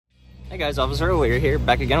Hey guys, Officer Earlier here,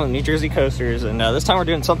 back again with New Jersey Coasters, and this time we're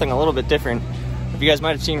doing something a little bit different. If you guys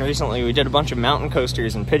might have seen recently, we did a bunch of mountain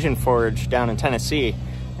coasters in Pigeon Forge down in Tennessee,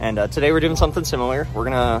 and today we're doing something similar. We're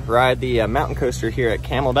gonna ride the mountain coaster here at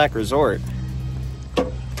Camelback Resort.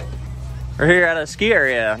 We're here at a ski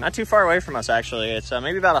area, not too far away from us actually. It's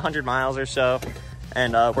maybe about 100 miles or so,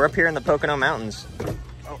 and we're up here in the Pocono Mountains.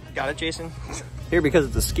 Oh, got it, Jason? Here, because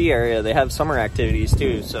it's a ski area, they have summer activities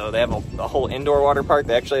too. So they have a whole indoor water park.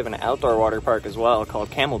 They actually have an outdoor water park as well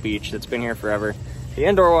called Camel Beach that's been here forever. The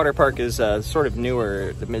indoor water park is sort of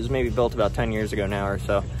newer. It was maybe built about 10 years ago now or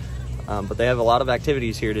so. But they have a lot of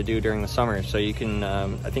activities here to do during the summer. So you can,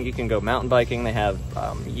 I think you can go mountain biking. They have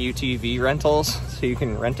UTV rentals. So you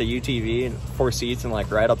can rent a UTV and 4 seats and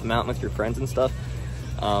like ride up the mountain with your friends and stuff.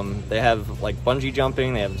 They have like bungee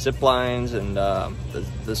jumping, they have zip lines, and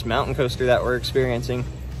this mountain coaster that we're experiencing.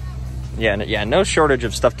 Yeah, no shortage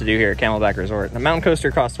of stuff to do here at Camelback Resort. The mountain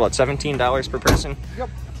coaster costs, what, $17 per person? Yep.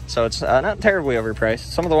 So it's not terribly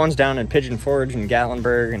overpriced. Some of the ones down in Pigeon Forge and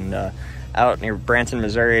Gatlinburg and out near Branson,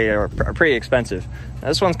 Missouri are pretty expensive. Now,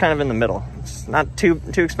 this one's kind of in the middle. It's not too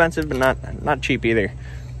expensive, but not cheap either.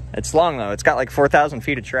 It's long though. It's got like 4,000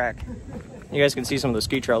 feet of track. You guys can see some of the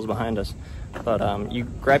ski trails behind us. But you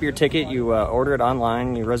grab your ticket, you order it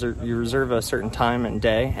online, you reserve a certain time and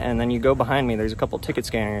day, and then you go behind me. There's a couple ticket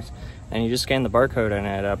scanners, and you just scan the barcode, and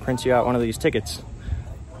it prints you out one of these tickets.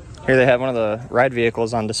 Here they have one of the ride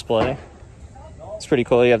vehicles on display. It's pretty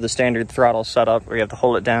cool. You have the standard throttle set up where you have to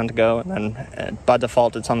hold it down to go, and then by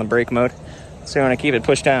default it's on the brake mode. So you want to keep it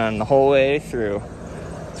pushed down the whole way through.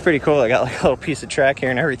 It's pretty cool. I got like a little piece of track here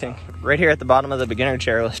and everything. Right here at the bottom of the beginner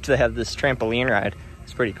chairlift, they have this trampoline ride.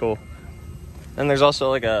 It's pretty cool. And there's also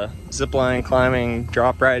like a zipline climbing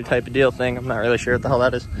drop ride type of deal thing. I'm not really sure what the hell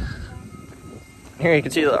that is. Here you can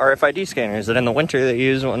see the RFID scanners that in the winter they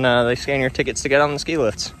use when they scan your tickets to get on the ski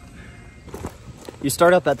lifts. You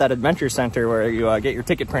start up at that adventure center where you get your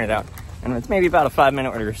ticket printed out. And it's maybe about a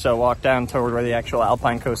 5-minute or so walk down toward where the actual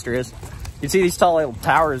alpine coaster is. You see these tall little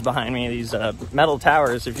towers behind me, these metal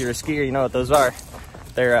towers. If you're a skier, you know what those are.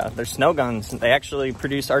 They're snow guns. They actually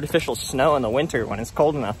produce artificial snow in the winter when it's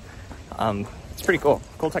cold enough. It's pretty cool.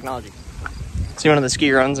 Cool technology. See one of the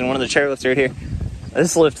ski runs and one of the chairlifts right here.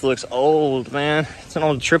 This lift looks old, man. It's an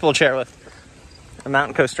old triple chairlift. The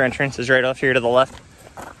mountain coaster entrance is right off here to the left.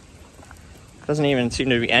 Doesn't even seem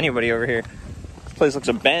to be anybody over here. This place looks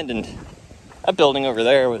abandoned. That building over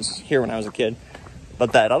there was here when I was a kid.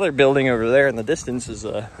 But that other building over there in the distance is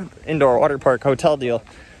a indoor water park hotel deal.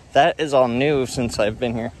 That is all new since I've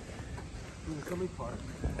been here.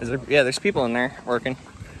 Is there? Yeah, there's people in there working.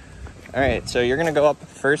 All right, so you're gonna go up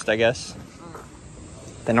first, I guess.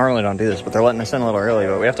 They normally don't do this, but they're letting us in a little early,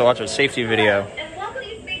 but we have to watch a safety video. And while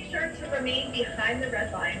please make sure to remain behind the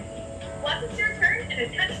red line. Once it's your turn, an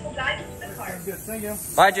attendant will guide you to the car. Good, thank you.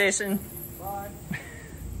 Bye, Jason. Bye.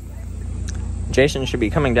 Jason should be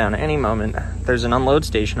coming down any moment. There's an unload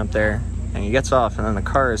station up there, and he gets off, and then the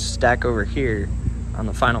cars stack over here on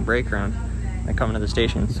the final brake run and come into the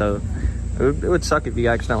station. So it would suck if you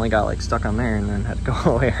accidentally got like stuck on there and then had to go all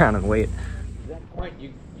the way around and wait. At that point,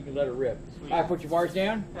 you can let it rip. All right, put your bars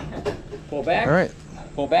down. Pull back. All right.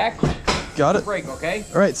 Pull back. Got it. Brake, okay?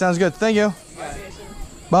 All right, sounds good. Thank you.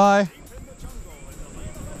 Bye.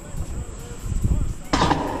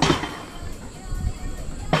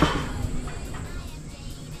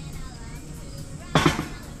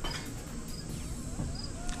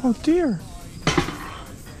 Oh dear.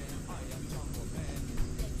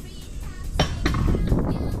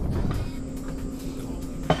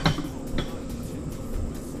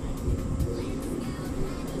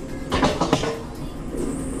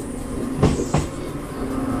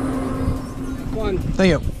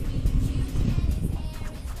 Thank you.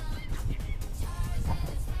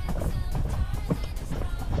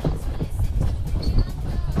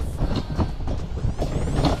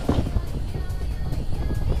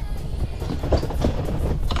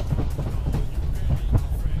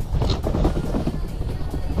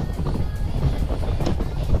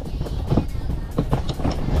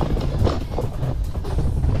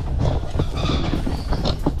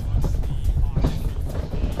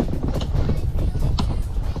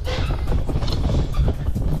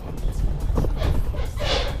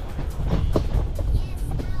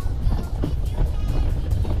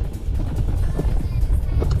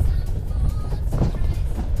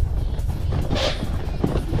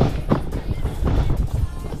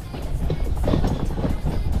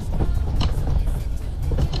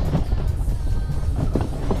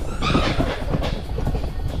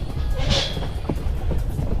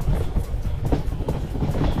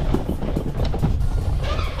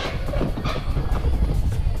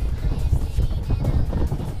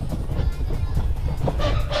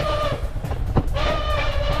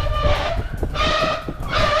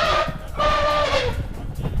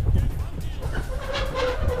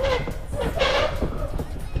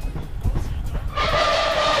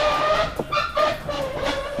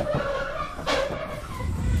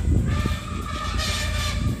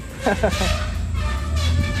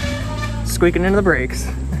 Squeaking into the brakes.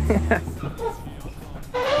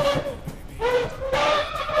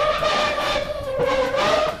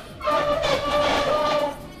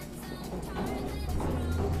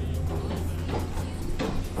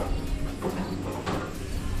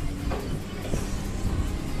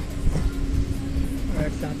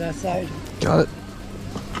 Down that side. Got it.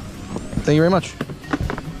 Thank you very much.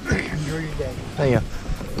 Enjoy your day. Thank you.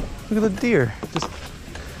 Look at the deer.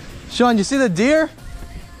 Sean, you see the deer?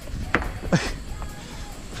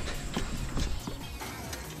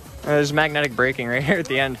 There's magnetic braking right here at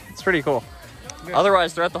the end. It's pretty cool. Yeah.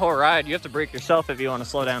 Otherwise, throughout the whole ride, you have to brake yourself if you want to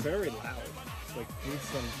slow down. Very loud. It's like needs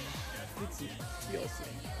some TLC.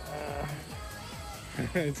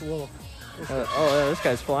 It's a little. Oh, this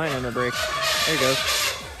guy's flying in the brakes. There he goes.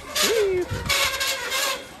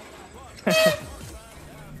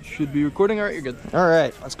 Should be recording. All right, you're good. All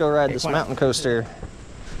right, let's go ride this mountain coaster.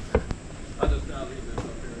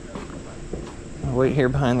 I'll wait here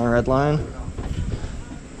behind the red line.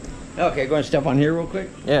 Okay, go and step on here real quick.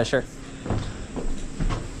 Yeah, sure.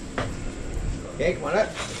 Okay, come on up.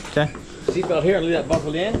 Okay. Seatbelt here, leave that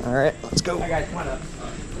buckled in. All right, let's go. All right, guys, come on up.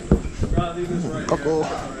 Buckle.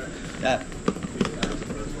 Yeah.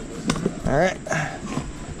 All right.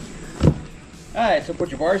 All right, so put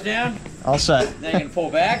your bars down. All set. Then you're gonna pull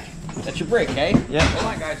back. That's your brake, okay? Yep. Hold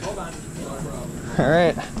on, guys, hold on. All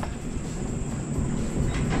right.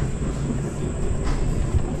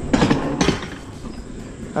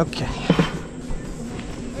 Okay.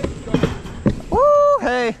 Woo!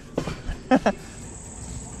 Hey.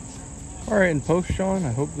 All right, in post, Sean,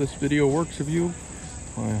 I hope this video works of you.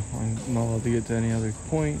 I'm not allowed to get to any other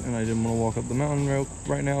point, and I didn't want to walk up the mountain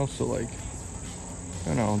right now, so like,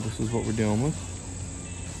 I know this is what we're dealing with.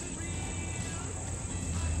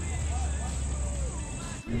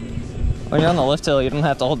 When you're on the lift hill, you don't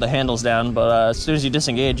have to hold the handles down, but as soon as you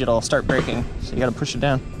disengage, it'll start braking. So you got to push it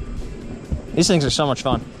down. These things are so much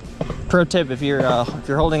fun. Pro tip: if you're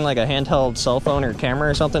holding like a handheld cell phone or camera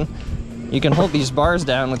or something, you can hold these bars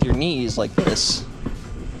down with your knees like this.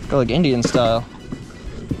 Go like Indian style.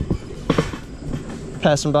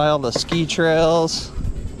 Passing by all the ski trails.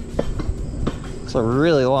 It's a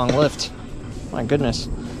really long lift. My goodness.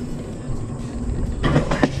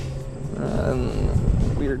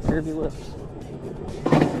 Weird curvy lift.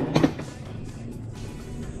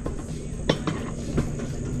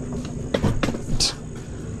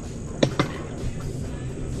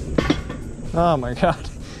 Oh my god.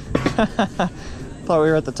 Thought we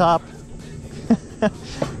were at the top.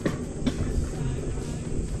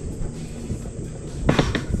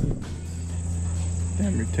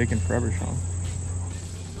 Damn, you're taking forever, Sean.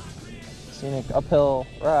 Scenic uphill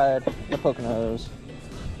ride, the Poconos.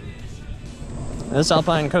 This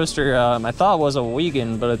alpine coaster, I thought was a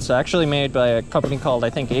vegan, but it's actually made by a company called, I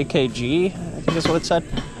think, AKG, I think is what it said.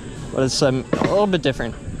 But it's a little bit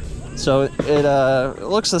different. So it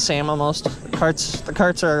looks the same almost. The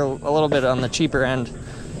carts are a little bit on the cheaper end,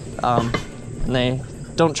 and they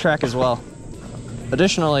don't track as well.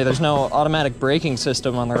 Additionally, there's no automatic braking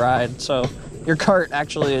system on the ride, so your cart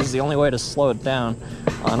actually is the only way to slow it down.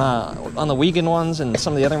 On the vegan ones and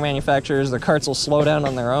some of the other manufacturers, the carts will slow down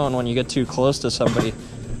on their own when you get too close to somebody.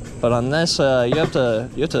 But on this, you have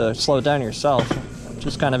to slow it down yourself, which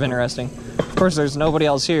is kind of interesting. Of course, there's nobody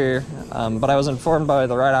else here, but I was informed by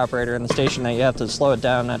the ride operator in the station that you have to slow it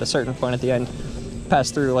down at a certain point at the end,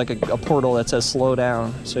 pass through like a portal that says slow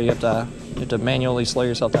down, so you have to manually slow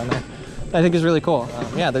yourself down there. I think is really cool.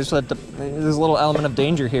 Yeah, there's a little element of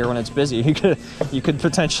danger here when it's busy. You could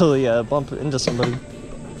potentially bump into somebody.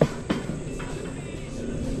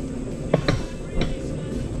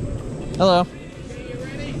 Hello.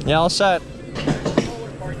 Yeah, all set.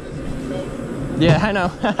 Yeah, I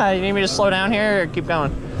know. You need me to slow down here or keep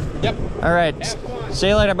going? Yep. All right. See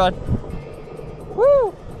you later, bud.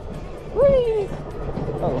 Woo! Whee!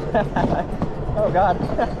 Oh. Oh God.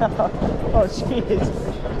 Oh jeez.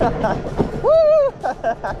 Woo!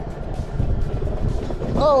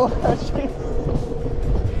 Oh jeez.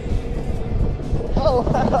 Oh.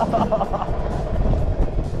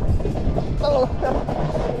 Oh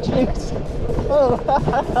jeez. Oh.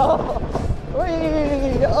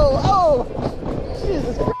 Whee! Oh, oh!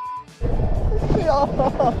 Jesus Christ. Oh,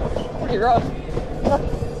 pretty rough.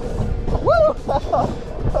 Woo!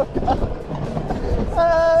 Oh God.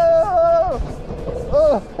 Oh!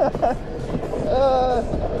 Oh!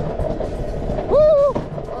 Woo!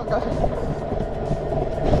 Oh God.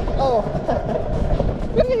 Oh!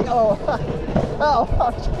 Whee! Oh! Oh!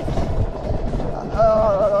 Oh! Oh!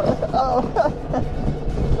 Oh!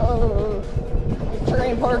 Oh!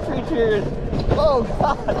 Terrain park creatures! Oh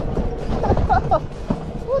God!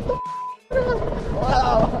 What the f?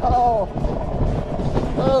 Wow! Oh!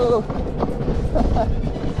 Oh!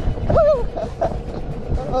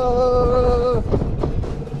 Oh!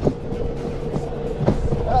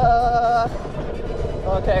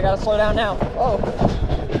 Okay, I gotta slow down now. Oh!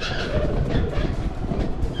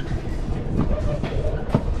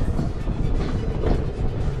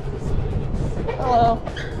 Hello.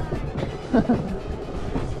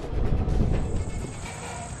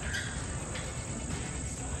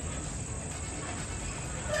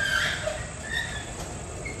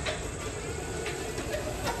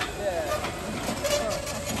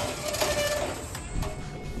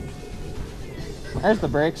 There's the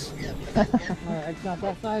brakes. It's not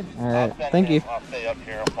that side. All right, thank you. I'll stay up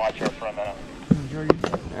here and watch her for a minute.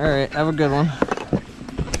 All right, have a good one.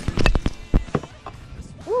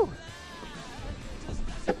 Woo.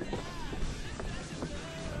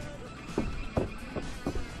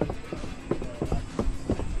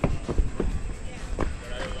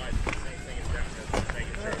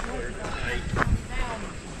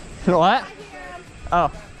 What?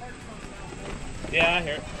 Oh. Yeah, I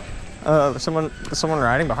hear it. Someone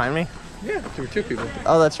riding behind me? Yeah, there were two people.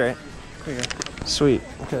 Oh, that's right. Yeah. Sweet.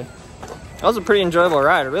 Okay. That was a pretty enjoyable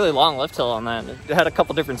ride. A really long lift hill on that. It had a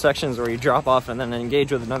couple different sections where you drop off and then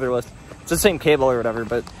engage with another lift. It's the same cable or whatever,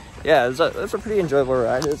 but yeah, it's a pretty enjoyable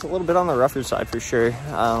ride. It's a little bit on the rougher side for sure.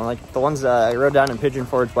 Like the ones that I rode down in Pigeon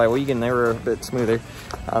Forge by Wiegand, they were a bit smoother.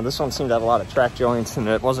 This one seemed to have a lot of track joints and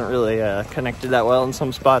it wasn't really connected that well in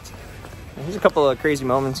some spots. There's a couple of crazy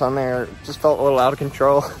moments on there. It just felt a little out of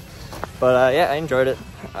control. But yeah, I enjoyed it.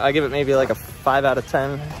 I give it maybe like a 5 out of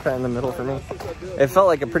 10, kind of in the middle for me. It felt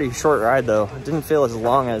like a pretty short ride though. It didn't feel as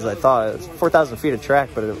long as I thought. It was 4,000 feet of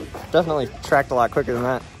track, but it definitely tracked a lot quicker than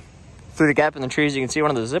that. Through the gap in the trees, you can see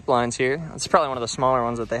one of the zip lines here. It's probably one of the smaller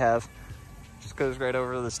ones that they have. Just goes right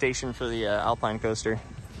over to the station for the Alpine coaster.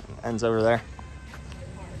 Ends over there.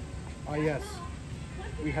 Oh yes,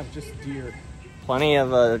 we have just deer. Plenty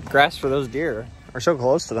of grass for those deer. We're so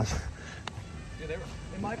close to them. Yeah, they were,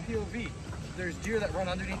 in my POV, there's deer that run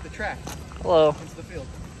underneath the track Hello. into the field.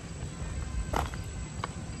 Well,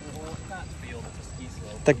 it's not field, it's a ski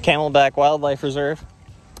slope. The Camelback Wildlife Reserve.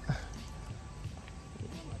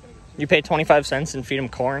 You pay 25 cents and feed them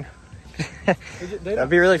corn. That'd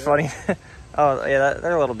be really funny. Oh yeah,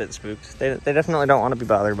 they're a little bit spooked. They definitely don't want to be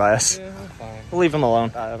bothered by us. Yeah, I'm fine. We'll leave them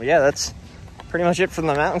alone. Yeah, that's pretty much it from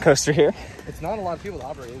the mountain coaster here. It's not a lot of people to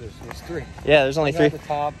operate either. There's 3. Yeah, there's only One guy 3. at the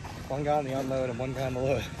top, one guy on the unload, and one guy on the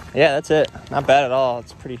load. Yeah, that's it. Not bad at all.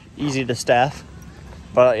 It's pretty easy to staff.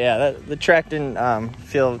 But yeah, the track didn't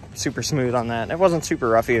feel super smooth on that. It wasn't super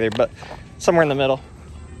rough either, but somewhere in the middle.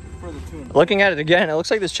 Looking at it again, it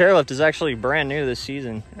looks like this chairlift is actually brand new this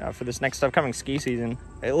season for this next upcoming ski season.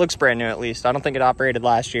 It looks brand new at least. I don't think it operated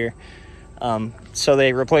last year. So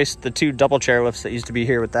they replaced the 2 double chairlifts that used to be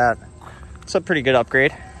here with that. It's a pretty good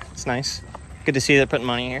upgrade. It's nice. Good to see they're putting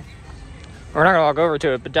money here. We're not gonna walk over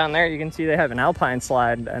to it, but down there you can see they have an Alpine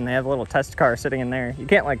slide and they have a little test car sitting in there. You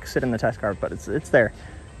can't like sit in the test car, but it's there.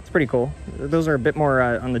 It's pretty cool. Those are a bit more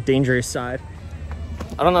on the dangerous side.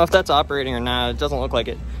 I don't know if that's operating or not. It doesn't look like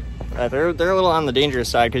it. They're a little on the dangerous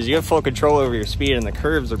side because you have full control over your speed and the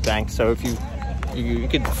curves are banked. So if you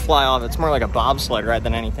could fly off, it's more like a bobsled ride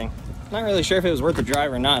than anything. Not really sure if it was worth the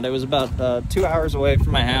drive or not. It was about 2 hours away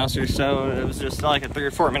from my house or so. It was just like a 3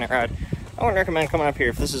 or 4 minute ride. I wouldn't recommend coming up here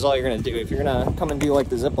if this is all you're gonna do. If you're gonna come and do like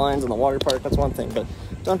the zip lines and the water park, that's one thing. But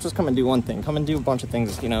don't just come and do one thing. Come and do a bunch of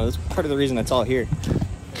things. You know, that's part of the reason it's all here.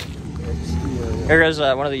 Here goes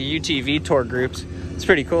one of the UTV tour groups. It's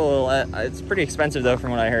pretty cool. It's pretty expensive though, from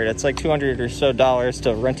what I heard. It's like $200 or so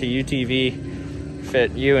to rent a UTV,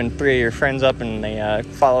 fit you and 3 of your friends up, and they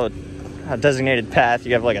follow a designated path.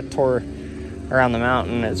 You have like a tour around the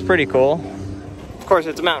mountain. It's pretty cool. Of course,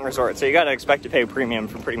 it's a mountain resort, so you got to expect to pay a premium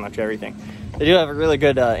for pretty much everything. They do have a really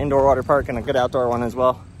good indoor water park and a good outdoor one as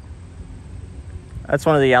well. That's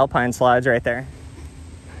one of the Alpine slides right there.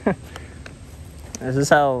 This is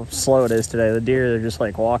how slow it is today. The deer are just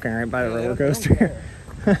like walking right by the roller coaster.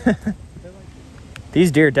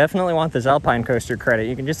 These deer definitely want this Alpine coaster credit.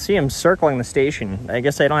 You can just see them circling the station. I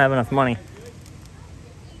guess they don't have enough money.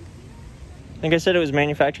 I think I said it was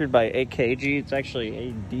manufactured by AKG. It's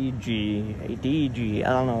actually ADG. I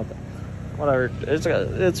don't know. Whatever.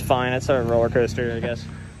 It's fine. It's a roller coaster, I guess.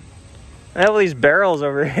 I have all these barrels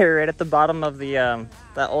over here right at the bottom of the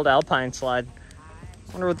that old Alpine slide.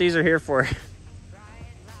 Wonder what these are here for.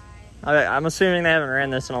 I'm assuming they haven't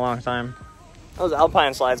ran this in a long time. Those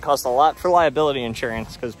Alpine slides cost a lot for liability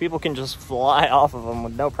insurance because people can just fly off of them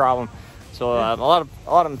with no problem. So a lot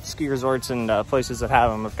of ski resorts and places that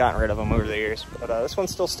have them have gotten rid of them over the years. But this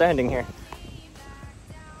one's still standing here.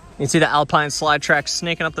 You can see the alpine slide track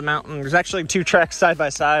snaking up the mountain. There's actually 2 tracks side by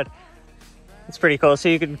side. It's pretty cool. So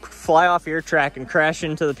you can fly off your track and crash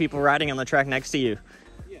into the people riding on the track next to you.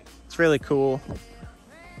 It's really cool.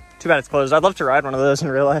 Too bad it's closed. I'd love to ride one of those in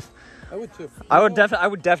real life. I would too. I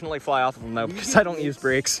would definitely fly off of them though, because I don't use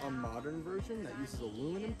brakes. A modern version that uses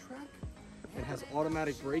aluminum track and has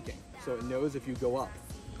automatic braking, so it knows if you go up.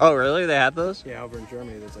 Oh really? They have those? Yeah, over in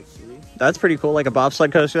Germany there's like 3. That's pretty cool. Like a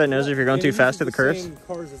bobsled coaster that knows if you're going too fast to the curves. Same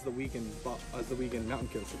cars as the weekend mountain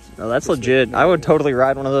coasters. No, that's legit. I would totally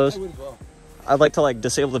ride one of those. I would as well. I'd like to like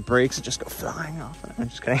disable the brakes and just go flying off. I'm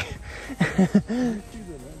just kidding.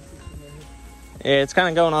 Yeah, it's kind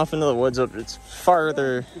of going off into the woods. It's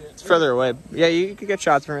further away. Yeah, you could get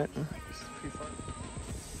shots from it.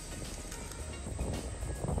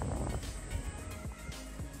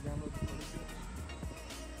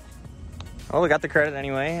 Well, we got the credit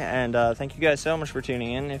anyway, and thank you guys so much for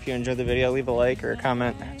tuning in. If you enjoyed the video, leave a like or a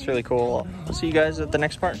comment. It's really cool. We'll see you guys at the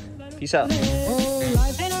next part. Peace out.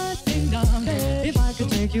 If I could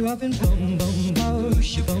take you up in boom, boom, boom,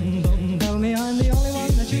 boom, tell me I'm the only one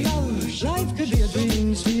that you love. Life could be a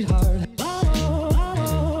dream, sweetheart.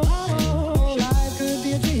 Life could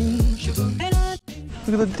be a dream.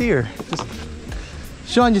 Look at the deer.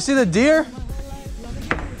 Sean, you see the deer?